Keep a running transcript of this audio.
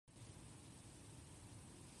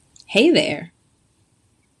Hey there!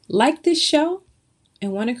 Like this show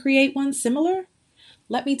and want to create one similar?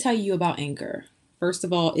 Let me tell you about Anchor. First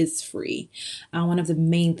of all, it's free. One of the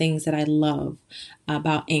main things that I love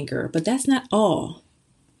about Anchor, but that's not all.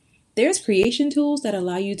 There's creation tools that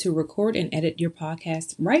allow you to record and edit your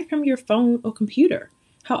podcast right from your phone or computer.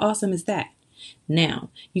 How awesome is that?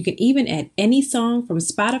 Now, you can even add any song from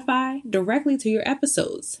Spotify directly to your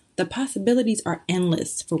episodes. The possibilities are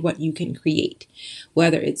endless for what you can create.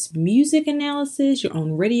 Whether it's music analysis, your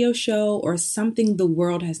own radio show, or something the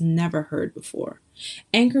world has never heard before,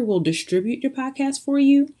 Anchor will distribute your podcast for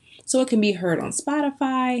you so it can be heard on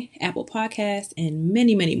Spotify, Apple Podcasts, and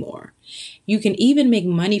many, many more. You can even make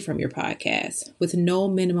money from your podcast with no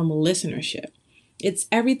minimum listenership. It's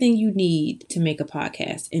everything you need to make a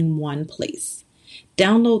podcast in one place.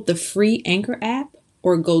 Download the free Anchor app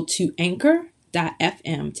or go to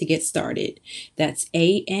anchor.fm to get started. That's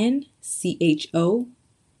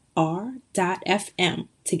ANCHOR.FM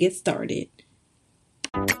to get started.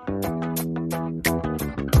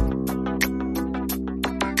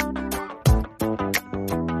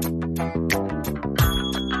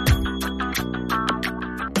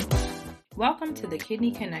 Welcome to the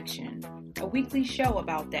Kidney Connection, a weekly show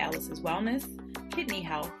about Dallas's wellness, kidney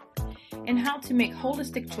health, and how to make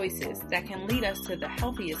holistic choices that can lead us to the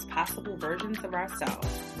healthiest possible versions of ourselves.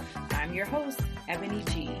 I'm your host, Ebony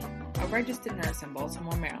G, a registered nurse in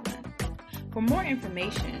Baltimore, Maryland. For more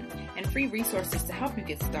information and free resources to help you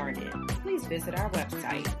get started, please visit our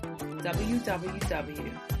website,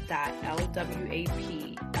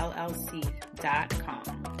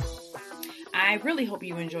 www.lwapllc.com. I really hope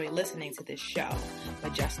you enjoy listening to this show,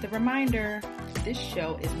 but just a reminder, this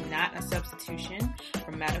show is not a substitution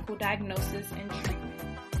for medical diagnosis and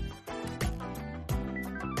treatment.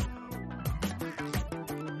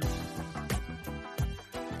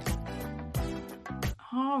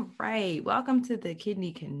 All right, welcome to the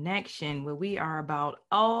Kidney Connection, where we are about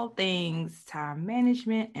all things time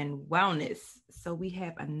management and wellness. So we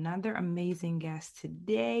have another amazing guest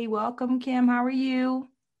today. Welcome, Kim. How are you?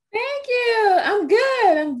 Thank you. I'm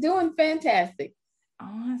good. I'm doing fantastic.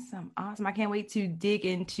 Awesome. I can't wait to dig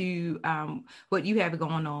into what you have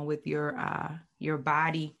going on with your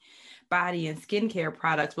body and skincare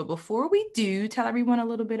products. But before we do, tell everyone a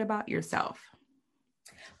little bit about yourself.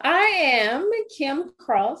 I am Kim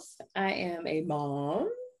Cross. I am a mom.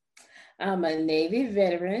 I'm a Navy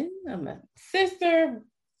veteran. I'm a sister,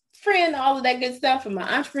 friend, all of that good stuff. I'm an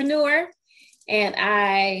entrepreneur, and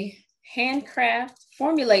I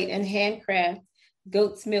formulate and handcraft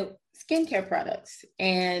goat's milk skincare products.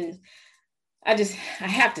 And I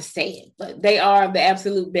have to say it, but they are the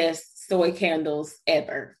absolute best soy candles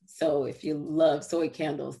ever. So if you love soy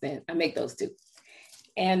candles, then I make those too.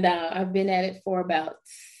 And I've been at it for about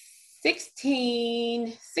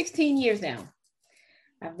 16 years now.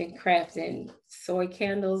 I've been crafting soy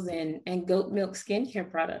candles and goat milk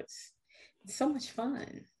skincare products. It's so much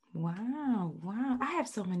fun. Wow. I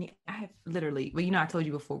have literally, I told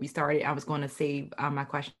you before we started, I was going to save my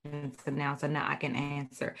questions to now. So now I can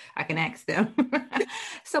ask them.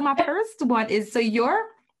 So my first one is, so your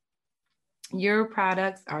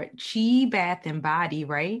products are Chi Bath and Body,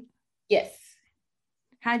 right? Yes.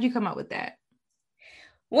 How'd you come up with that?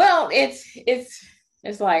 Well, it's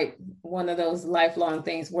like one of those lifelong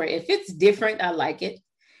things where if it's different, I like it.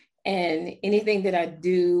 And anything that I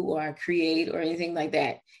do or I create or anything like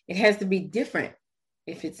that, it has to be different.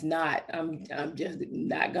 If it's not, I'm just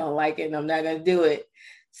not gonna like it, and I'm not gonna do it.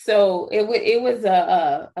 So it was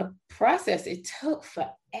a process. It took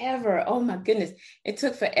forever. Oh my goodness, it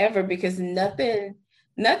took forever because nothing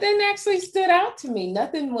actually stood out to me.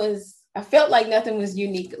 I felt like nothing was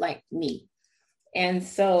unique like me, and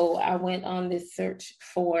so I went on this search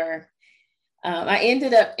for. I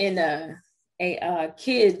ended up in a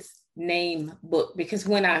kid's name book because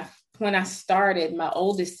when I started, my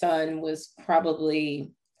oldest son was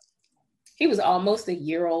he was almost a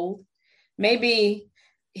year old. Maybe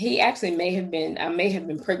he actually I may have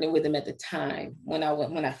been pregnant with him at the time when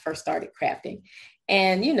I first started crafting.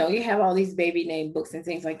 And you have all these baby name books and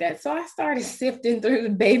things like that. So I started sifting through the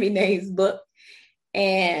baby names book,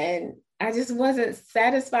 and I just wasn't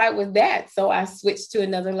satisfied with that. So I switched to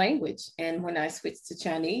another language. And when I switched to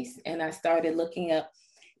Chinese and I started looking up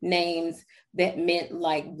names that meant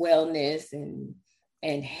like wellness and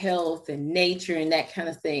health and nature and that kind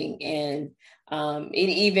of thing. And it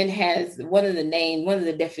even has one of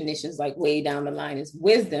the definitions like way down the line is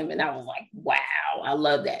wisdom. And I was like, wow, I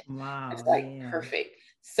love that. Wow. It's like perfect.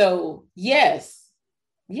 So yes,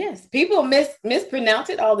 people mispronounce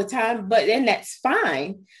it all the time, and that's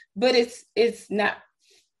fine, but it's not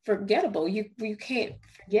forgettable. You can't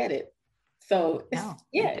forget it. So No,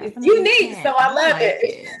 you it's definitely unique. So can't. I I love like it.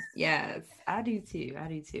 it. Yes, I do too. I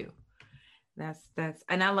do too. That's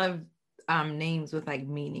and I love names with like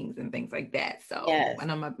meanings and things like that. So Yes. I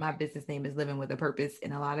know my business name is Living with a Purpose,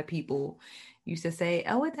 and a lot of people used to say,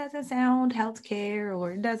 "Oh, it doesn't sound healthcare,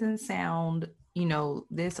 or it doesn't sound,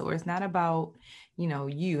 this, or it's not about,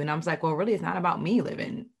 you." And I was like, well, really, it's not about me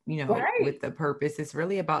living, Right. with the purpose. It's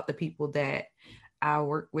really about the people that I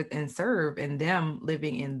work with and serve, and them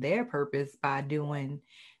living in their purpose by doing,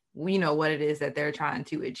 what it is that they're trying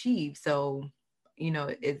to achieve. So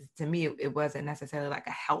it's, to me, it wasn't necessarily like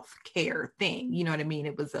a health care thing. You know what I mean?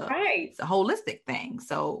 Right. It's a holistic thing.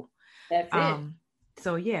 So, That's it. um,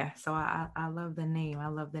 so yeah, so I love the name. I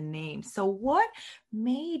love the name. So what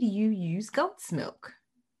made you use goat's milk?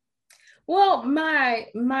 Well, my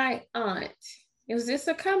aunt, it was just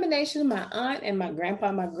a combination of my aunt and my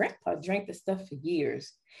grandpa. My grandpa drank the stuff for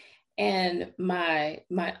years. And my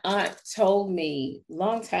aunt told me a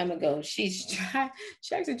long time ago, she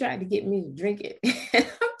actually tried to get me to drink it. And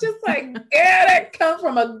I'm just like, yeah, that come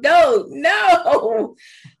from a goat. No.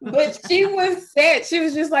 But she was sad. She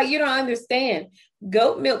was just like, you don't understand.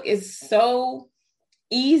 Goat milk is so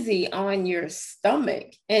easy on your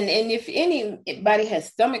stomach. And if anybody has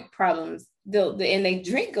stomach problems, and they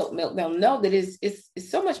drink goat milk, they'll know that it's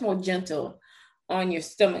so much more gentle on your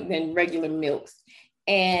stomach than regular milks.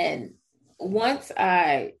 And once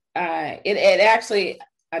it actually,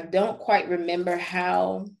 I don't quite remember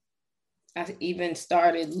how I even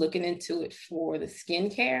started looking into it for the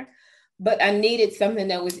skincare, but I needed something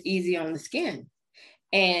that was easy on the skin.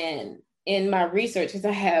 And in my research, because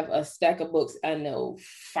I have a stack of books I know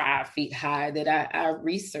 5 feet high that I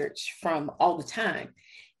research from all the time.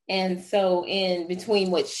 And so, in between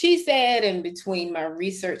what she said and between my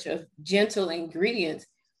research of gentle ingredients,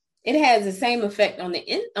 it has the same effect on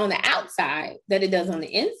on the outside that it does on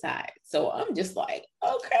the inside. So I'm just like,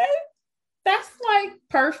 okay, that's like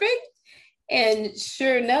perfect. And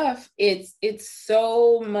sure enough, it's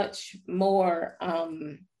so much more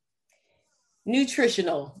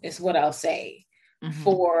nutritional, is what I'll say, Mm-hmm.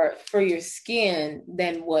 for your skin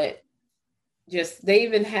than what just they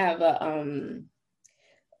even have a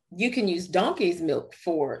you can use donkey's milk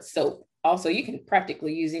for soap. Also, you can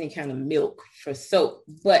practically use any kind of milk for soap.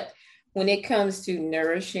 But when it comes to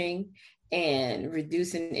nourishing and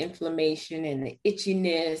reducing inflammation and the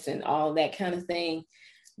itchiness and all that kind of thing,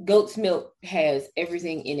 goat's milk has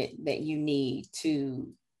everything in it that you need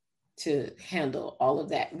to handle all of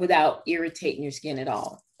that without irritating your skin at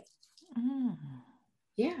all. Mm,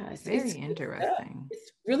 Yeah, it's very good stuff. interesting.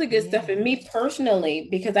 It's really good stuff. Yeah. And me personally,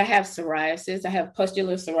 because I have psoriasis, I have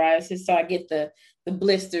pustular psoriasis, so I get the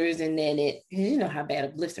blisters, and then you know how bad a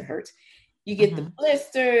blister hurts. You get the Mm-hmm.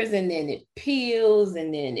 blisters, and then it peels,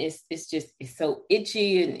 and then it's so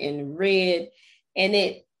itchy and red, and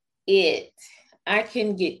it I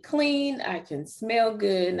can get clean, I can smell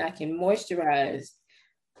good, and I can moisturize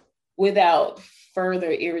without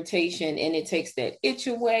further irritation, and it takes that itch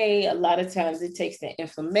away. A lot of times it takes that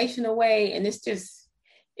inflammation away, and it's just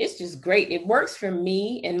great. It works for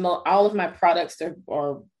me, and all of my products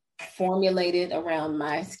are formulated around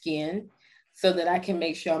my skin so that I can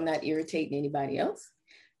make sure I'm not irritating anybody else.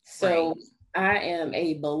 Right. So I am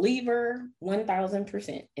a believer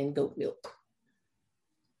 1000% in goat milk.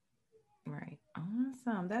 Right.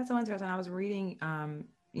 Awesome. That's so interesting. I was reading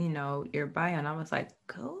your bio, and I was like,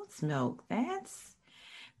 goat's milk. That's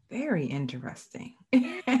very interesting.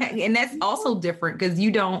 And that's also different because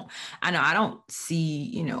I don't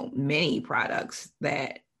see, many products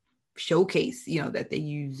that showcase, that they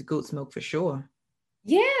use goat's milk for sure.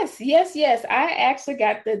 Yes, yes, yes. I actually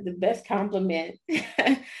got the best compliment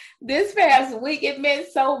this past week. It meant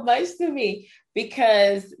so much to me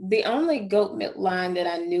because the only goat milk line that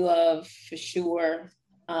I knew of for sure,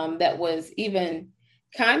 that was even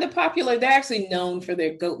kind of popular, they're actually known for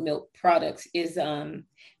their goat milk products, is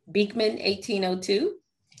Beekman 1802.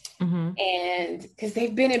 Mm-hmm. And because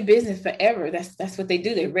they've been in business forever, that's what they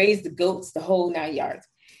do. They raise the goats the whole 9 yards.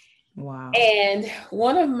 Wow. And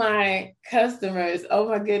one of my customers, oh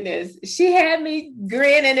my goodness, she had me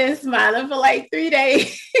grinning and smiling for like 3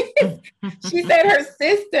 days. She said her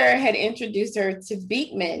sister had introduced her to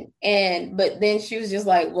Beekman, but then she was just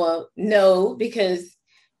like, well, no, because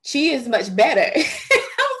she is much better. I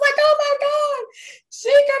was like, oh my God, she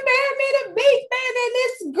compared me to Beekman, and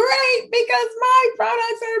it's great because my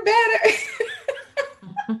products are better.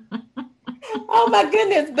 Oh my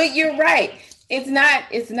goodness. But you're right. It's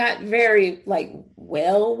not very like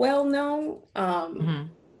well known. Mm-hmm.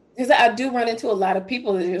 Because I do run into a lot of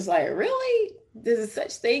people that are just like, really? There's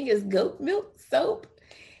such thing as goat milk soap?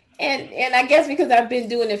 And I guess because I've been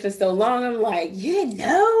doing it for so long, I'm like, you didn't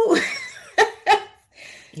know.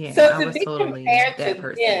 Yeah, So I to was be totally compared that to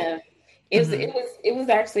person. them, Hmm. it was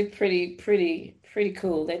actually pretty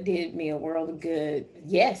cool. That did me a world of good.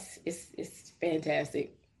 Yes, it's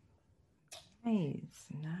fantastic. Nice,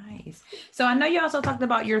 nice. So I know you also talked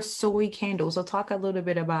about your soy candles. So talk a little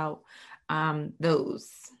bit about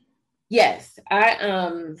those. Yes,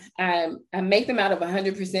 I make them out of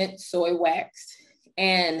 100% soy wax,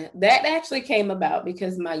 and that actually came about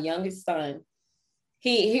because my youngest son,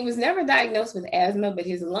 he was never diagnosed with asthma, but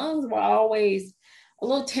his lungs were always a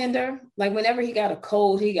little tender. Like whenever he got a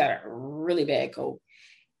cold, he got a really bad cold,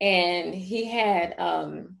 and he had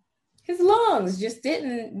his lungs just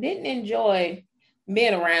didn't enjoy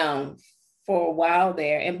being around for a while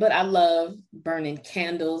there. And but I love burning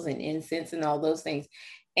candles and incense and all those things.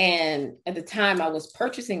 And at the time I was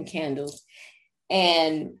purchasing candles,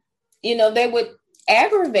 and they would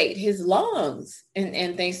aggravate his lungs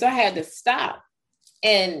and things. So I had to stop.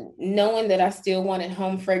 And knowing that I still wanted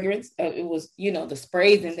home fragrance, it was, the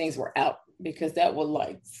sprays and things were out because that would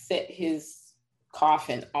like set his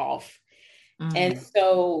coughing off. And Mm.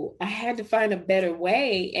 so I had to find a better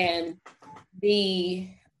way. And the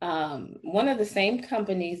one of the same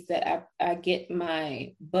companies that I get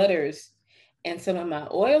my butters and some of my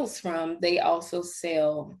oils from, they also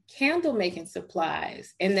sell candle making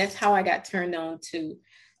supplies. And that's how I got turned on to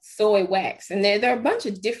soy wax. And there are a bunch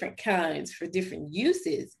of different kinds for different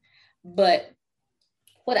uses. But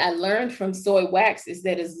what I learned from soy wax is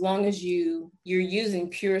that as long as you're using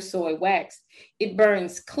pure soy wax, it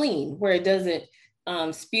burns clean, where it doesn't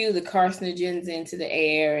spew the carcinogens into the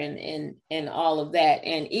air and all of that.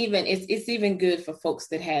 And even it's even good for folks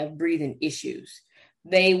that have breathing issues.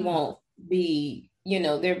 They Mm. won't be,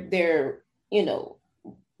 they're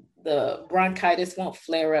the bronchitis won't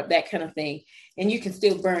flare up, that kind of thing, and you can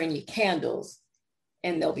still burn your candles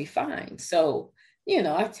and they'll be fine. So,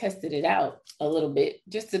 I tested it out a little bit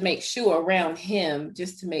just to make sure around him,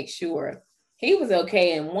 just to make sure he was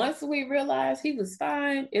okay. And once we realized he was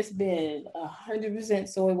fine, it's been 100%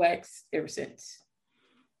 soy wax ever since.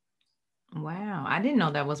 Wow, I didn't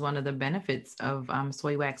know that was one of the benefits of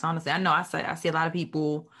soy wax. Honestly, I know I see a lot of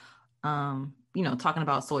people, talking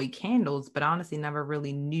about soy candles, but I honestly never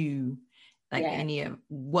really knew like Yeah,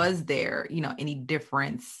 was there, any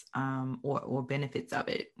difference or benefits of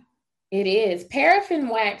it. it is. Paraffin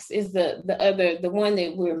wax is the one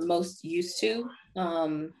that we're most used to.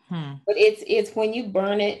 Hmm. But it's when you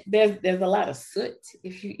burn it, there's a lot of soot.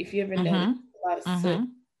 If you ever notice Mm-hmm. a lot of soot, Mm-hmm.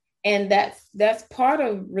 and that's part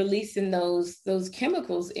of releasing those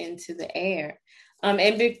chemicals into the air. And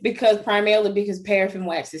primarily because paraffin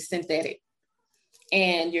wax is synthetic,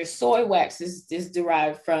 and your soy wax is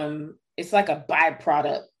derived from, it's like a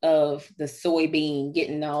byproduct of the soybean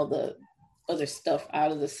getting all the other stuff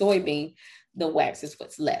out of the soybean. The wax is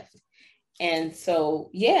what's left. And so,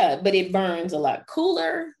 yeah, but it burns a lot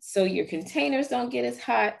cooler, so your containers don't get as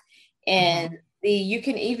hot. And Mm-hmm. you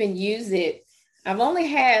can even use it. I've only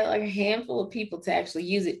had like a handful of people to actually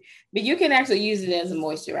use it, but you can actually use it as a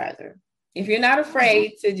moisturizer. If you're not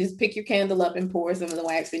afraid to just pick your candle up and pour some of the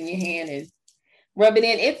wax in your hand and rub it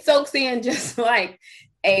in, it soaks in just like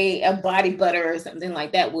a body butter or something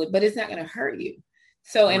like that would, but it's not going to hurt you.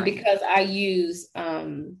 So, and Right. because I use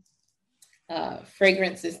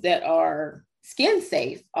fragrances that are skin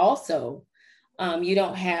safe also, you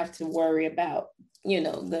don't have to worry about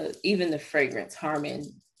the even the fragrance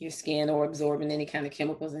harming your skin or absorbing any kind of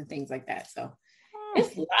chemicals and things like that. So Hmm.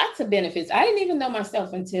 it's lots of benefits. I didn't even know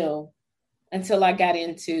myself until I got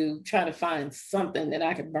into trying to find something that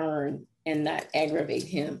I could burn and not aggravate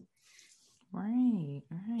him. Right.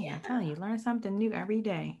 Right. Yeah, I'm telling you, learn something new every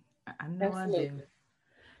day. I know I do. absolutely.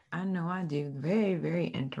 I know I do. Very, very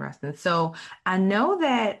interesting. So I know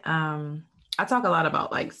that I talk a lot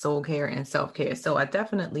about like soul care and self-care. So I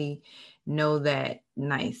definitely know that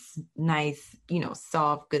nice,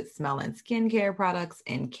 soft, good smelling skincare products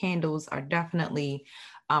and candles are definitely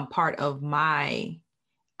part of my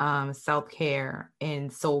self-care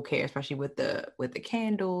and soul care, especially with the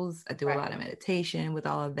candles. I do a Right, lot of meditation with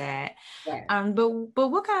all of that. right. But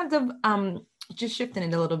what kinds of just shifting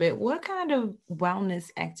it a little bit, what kind of wellness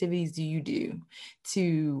activities do you do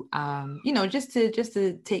to just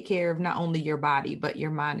to take care of not only your body but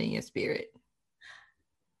your mind and your spirit?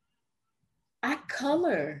 I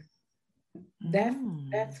color. That's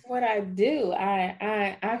Mm. that's what I do.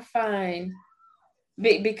 I find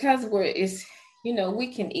because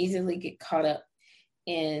we can easily get caught up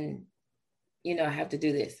in, I have to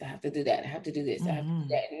do this, I have to do that, I have to do this, I have to do Mm-hmm.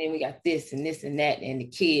 that, and then we got this and this and that and the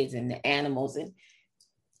kids and the animals, and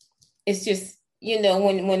it's just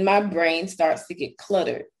when my brain starts to get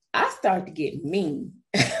cluttered, I start to get mean.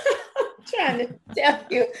 Trying to tell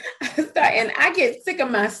you, and I get sick of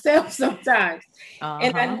myself sometimes.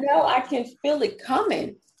 And I know I can feel it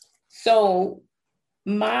coming. So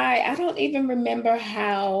I don't even remember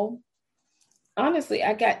how, honestly,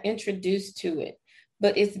 I got introduced to it,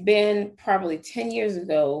 but it's been probably 10 years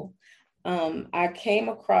ago. I came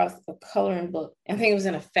across a coloring book. I think it was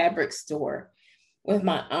in a fabric store with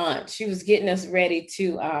my aunt. She was getting us ready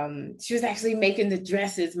to, she was actually making the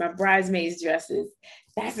dresses, my bridesmaids dresses.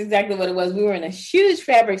 That's exactly what it was. We were in a huge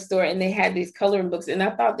fabric store and they had these coloring books and I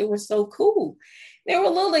thought they were so cool. They were a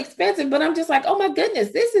little expensive, but I'm just like, oh my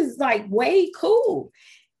goodness, this is like way cool.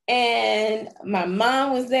 And my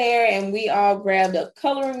mom was there and we all grabbed up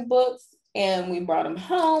coloring books and we brought them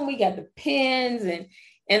home. We got the pens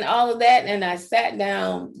and all of that. And I sat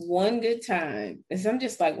down one good time. And so I'm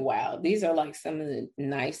just like, wow, these are like some of the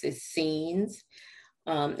nicest scenes.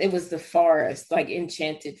 It was the forest, like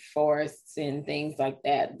enchanted forests and things like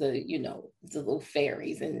that. The little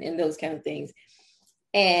fairies and those kind of things.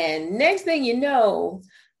 And next thing you know,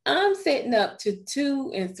 I'm sitting up to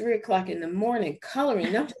 2 and 3 o'clock in the morning coloring.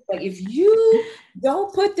 I'm just like, if you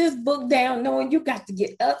don't put this book down, knowing you got to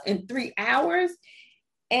get up in 3 hours.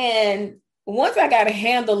 And once I got a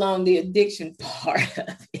handle on the addiction part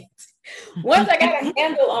of it, once I got a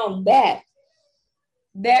handle on that,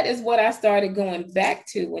 that is what I started going back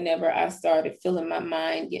to whenever I started feeling my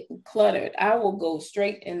mind getting cluttered. I will go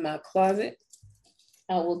straight in my closet.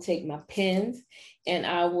 I will take my pens and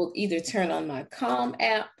I will either turn on my Calm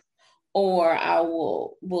app or I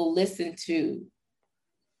will listen to,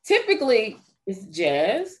 typically it's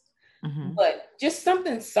jazz, but just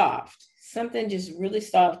something soft, something just really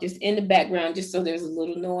soft, just in the background, just so there's a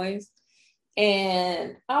little noise.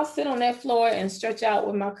 And I'll sit on that floor and stretch out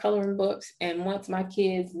with my coloring books. And once my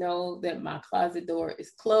kids know that my closet door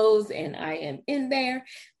is closed and I am in there,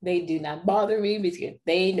 they do not bother me because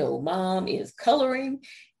they know mom is coloring.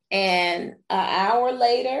 And an hour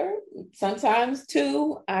later, sometimes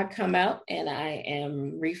 2, I come out and I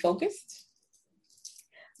am refocused.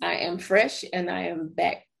 I am fresh and I am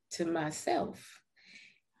back to myself.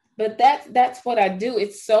 But that's what I do.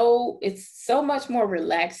 It's so much more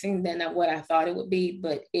relaxing than what I thought it would be,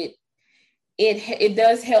 but it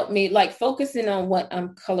does help me, like focusing on what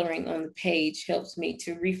I'm coloring on the page helps me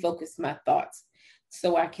to refocus my thoughts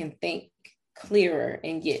so I can think clearer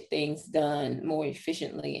and get things done more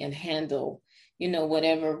efficiently and handle,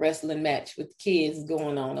 whatever wrestling match with kids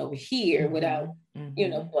going on over here without,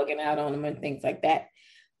 plugging out on them and things like that.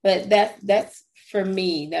 But that's for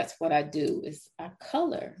me, that's what I do is I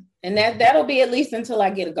color. And that'll be at least until I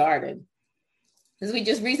get a garden. Because we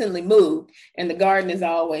just recently moved and the garden is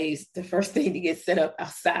always the first thing to get set up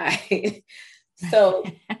outside. So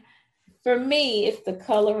for me, it's the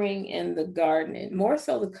coloring and the gardening, more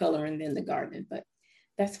so the coloring than the gardening, but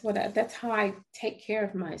that's how I take care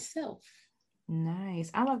of myself.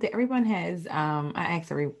 Nice. I love that everyone has, I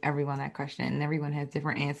asked everyone that question and everyone has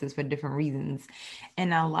different answers for different reasons.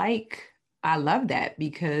 And I love that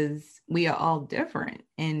because we are all different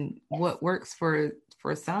and what works for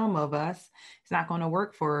some of us, it's not going to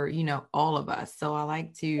work for, all of us. So I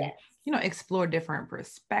like to, explore different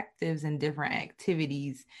perspectives and different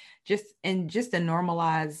activities just to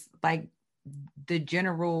normalize like the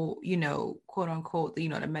general, quote unquote, the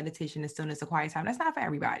meditation, the stillness, the quiet time. That's not for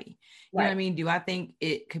everybody. You know what I mean? Do I think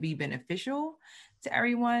it could be beneficial to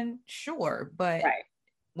everyone? Sure. But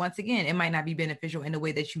once again, it might not be beneficial in the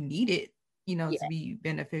way that you need it, to be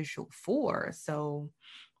beneficial for. So,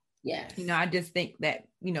 I just think that,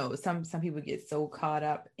 some people get so caught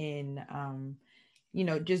up in,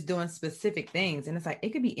 just doing specific things. And it's like, it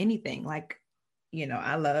could be anything. Like,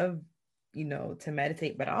 I love, to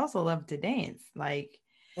meditate, but I also love to dance. Like,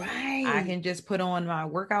 I can just put on my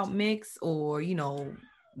workout mix or,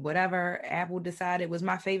 whatever Apple decided was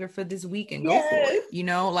my favorite for this week and go for it,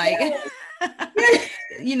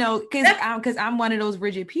 because I'm one of those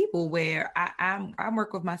rigid people where I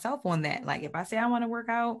work with myself on that. Like if I say I want to work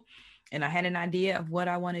out and I had an idea of what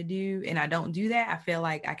I want to do and I don't do that, I feel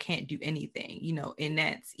like I can't do anything, and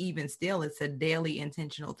that's even still, it's a daily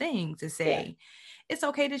intentional thing to say, it's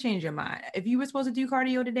okay to change your mind. If you were supposed to do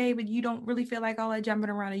cardio today, but you don't really feel like all that jumping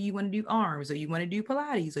around and you want to do arms or you want to do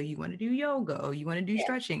Pilates or you want to do yoga or you want to do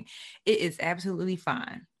stretching, it is absolutely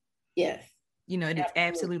fine. Yes. It is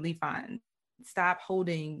absolutely fine. Stop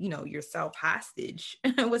holding, yourself hostage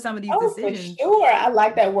with some of these decisions. For sure. I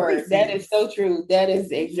like that word. That is so true. That is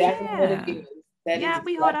exactly what it is.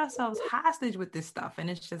 We hold ourselves hostage with this stuff. And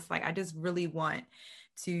it's just like, I just really want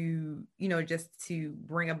to, just to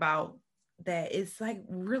bring about that it's like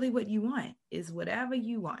really what you want is whatever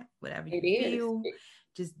you want, whatever you It is. feel,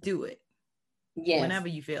 just do it. Yes. Whenever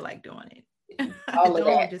you feel like doing it. All of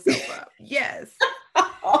Don't hold that. yourself up. Yes.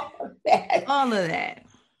 All of that. All of that.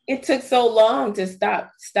 It took so long to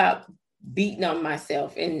stop beating on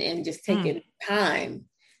myself and just taking time.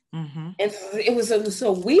 Mm-hmm. And it was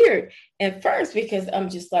so weird at first because I'm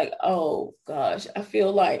just like, oh gosh, I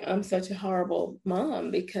feel like I'm such a horrible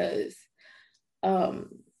mom because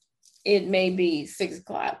it may be 6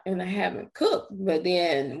 o'clock and I haven't cooked. But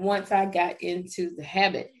then once I got into the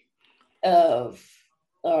habit of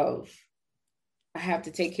I have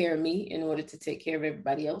to take care of me in order to take care of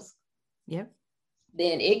everybody else. Yep.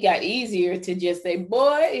 Then it got easier to just say,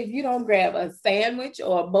 boy, if you don't grab a sandwich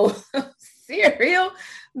or a bowl of cereal,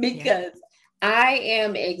 because I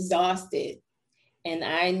am exhausted and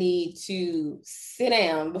I need to sit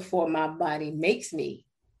down before my body makes me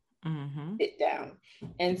sit down.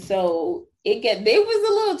 And so they was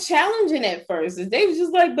a little challenging at first. They was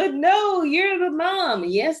just like, but no, you're the mom.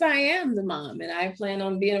 Yes, I am the mom. And I plan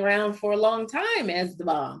on being around for a long time as the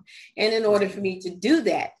mom. And in order for me to do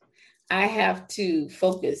that, I have to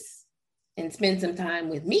focus and spend some time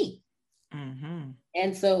with me. Mm-hmm.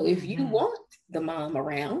 And so if you want the mom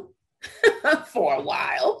around for a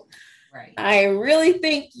while, I really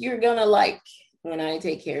think you're going to like when I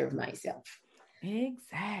take care of myself.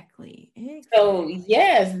 Exactly. So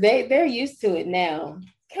yes, they're used to it now.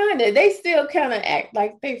 Kind of, they still kind of act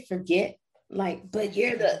like they forget. Like, but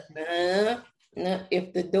you're the no,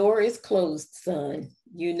 if the door is closed, son,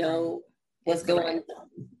 you know what's going on.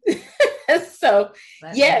 So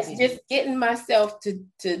yes, just getting myself to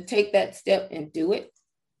take that step and do it,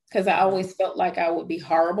 because I always felt like I would be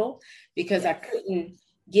horrible because I couldn't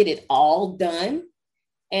get it all done,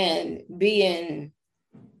 and being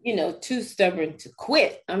too stubborn to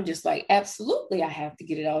quit. I'm just like, absolutely, I have to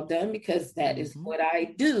get it all done because that is what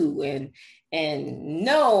I do. And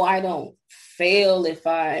no, I don't fail if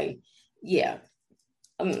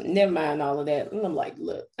never mind all of that. And I'm like,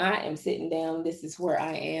 look, I am sitting down. This is where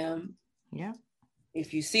I am. Yeah.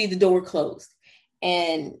 If you see the door closed.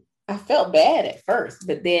 And I felt bad at first,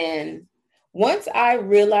 but then once I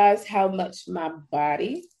realized how much my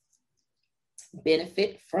body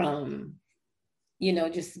benefit from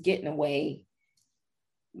just getting away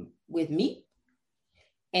with me,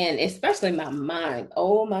 and especially my mind.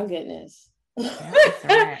 Oh my goodness.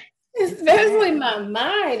 Especially my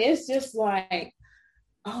mind. It's just like,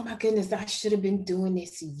 oh my goodness, I should have been doing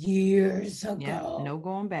this years ago. Yeah, no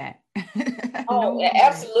going back.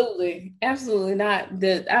 Absolutely. Absolutely not.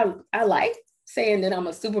 I like saying that I'm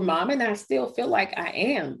a super mom, and I still feel like I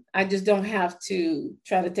am. I just don't have to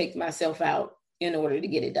try to take myself out in order to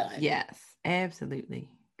get it done. Yes, absolutely.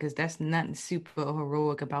 Because that's nothing super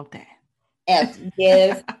heroic about that.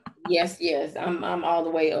 Yes. I'm all the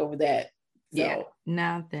way over that. So. Yeah,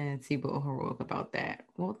 nothing super heroic about that.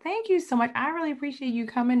 Well, thank you so much. I really appreciate you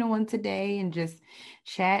coming on today and just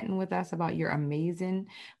chatting with us about your amazing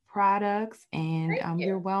products and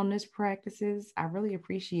your wellness practices. I really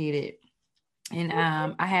appreciate it. And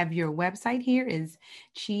I have your website here is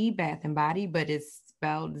Chi Bath and Body, but it's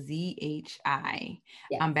spelled ZHI.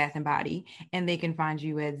 Bath and Body, and they can find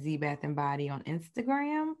you at Z Bath and Body on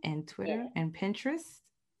Instagram and Twitter and Pinterest,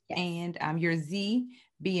 and your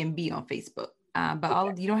ZB&B on Facebook.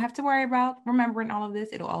 But you don't have to worry about remembering all of this.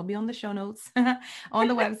 It'll all be on the show notes on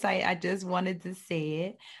the website. I just wanted to say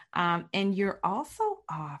it. And you're also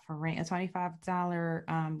offering a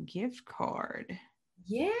 $25 gift card.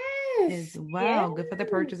 Yes. As well. Yes. Good for the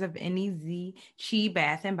purchase of any Z Chi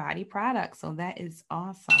Bath and Body products. So that is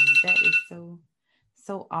awesome. That is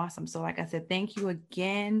so awesome. So like I said, thank you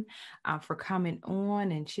again for coming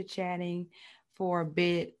on and chit-chatting for a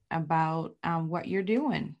bit about what you're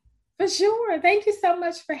doing. For sure. Thank you so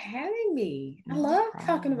much for having me. I love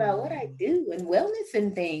talking about what I do and wellness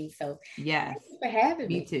and things. So yes, thank you for having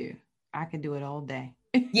me. Me too. I can do it all day.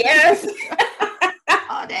 Yes.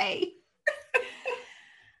 All day.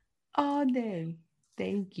 All day.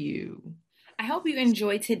 Thank you. I hope you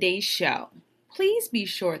enjoyed today's show. Please be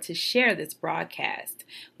sure to share this broadcast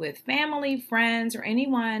with family, friends, or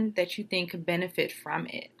anyone that you think could benefit from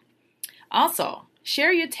it. Also,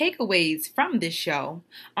 share your takeaways from this show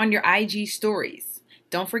on your IG stories.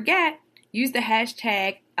 Don't forget, use the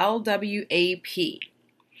hashtag LWAP.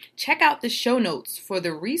 Check out the show notes for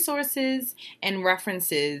the resources and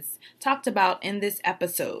references talked about in this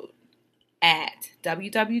episode at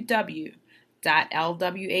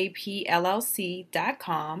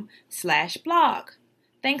www.lwapllc.com/blog.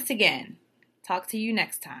 Thanks again. Talk to you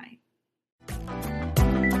next time.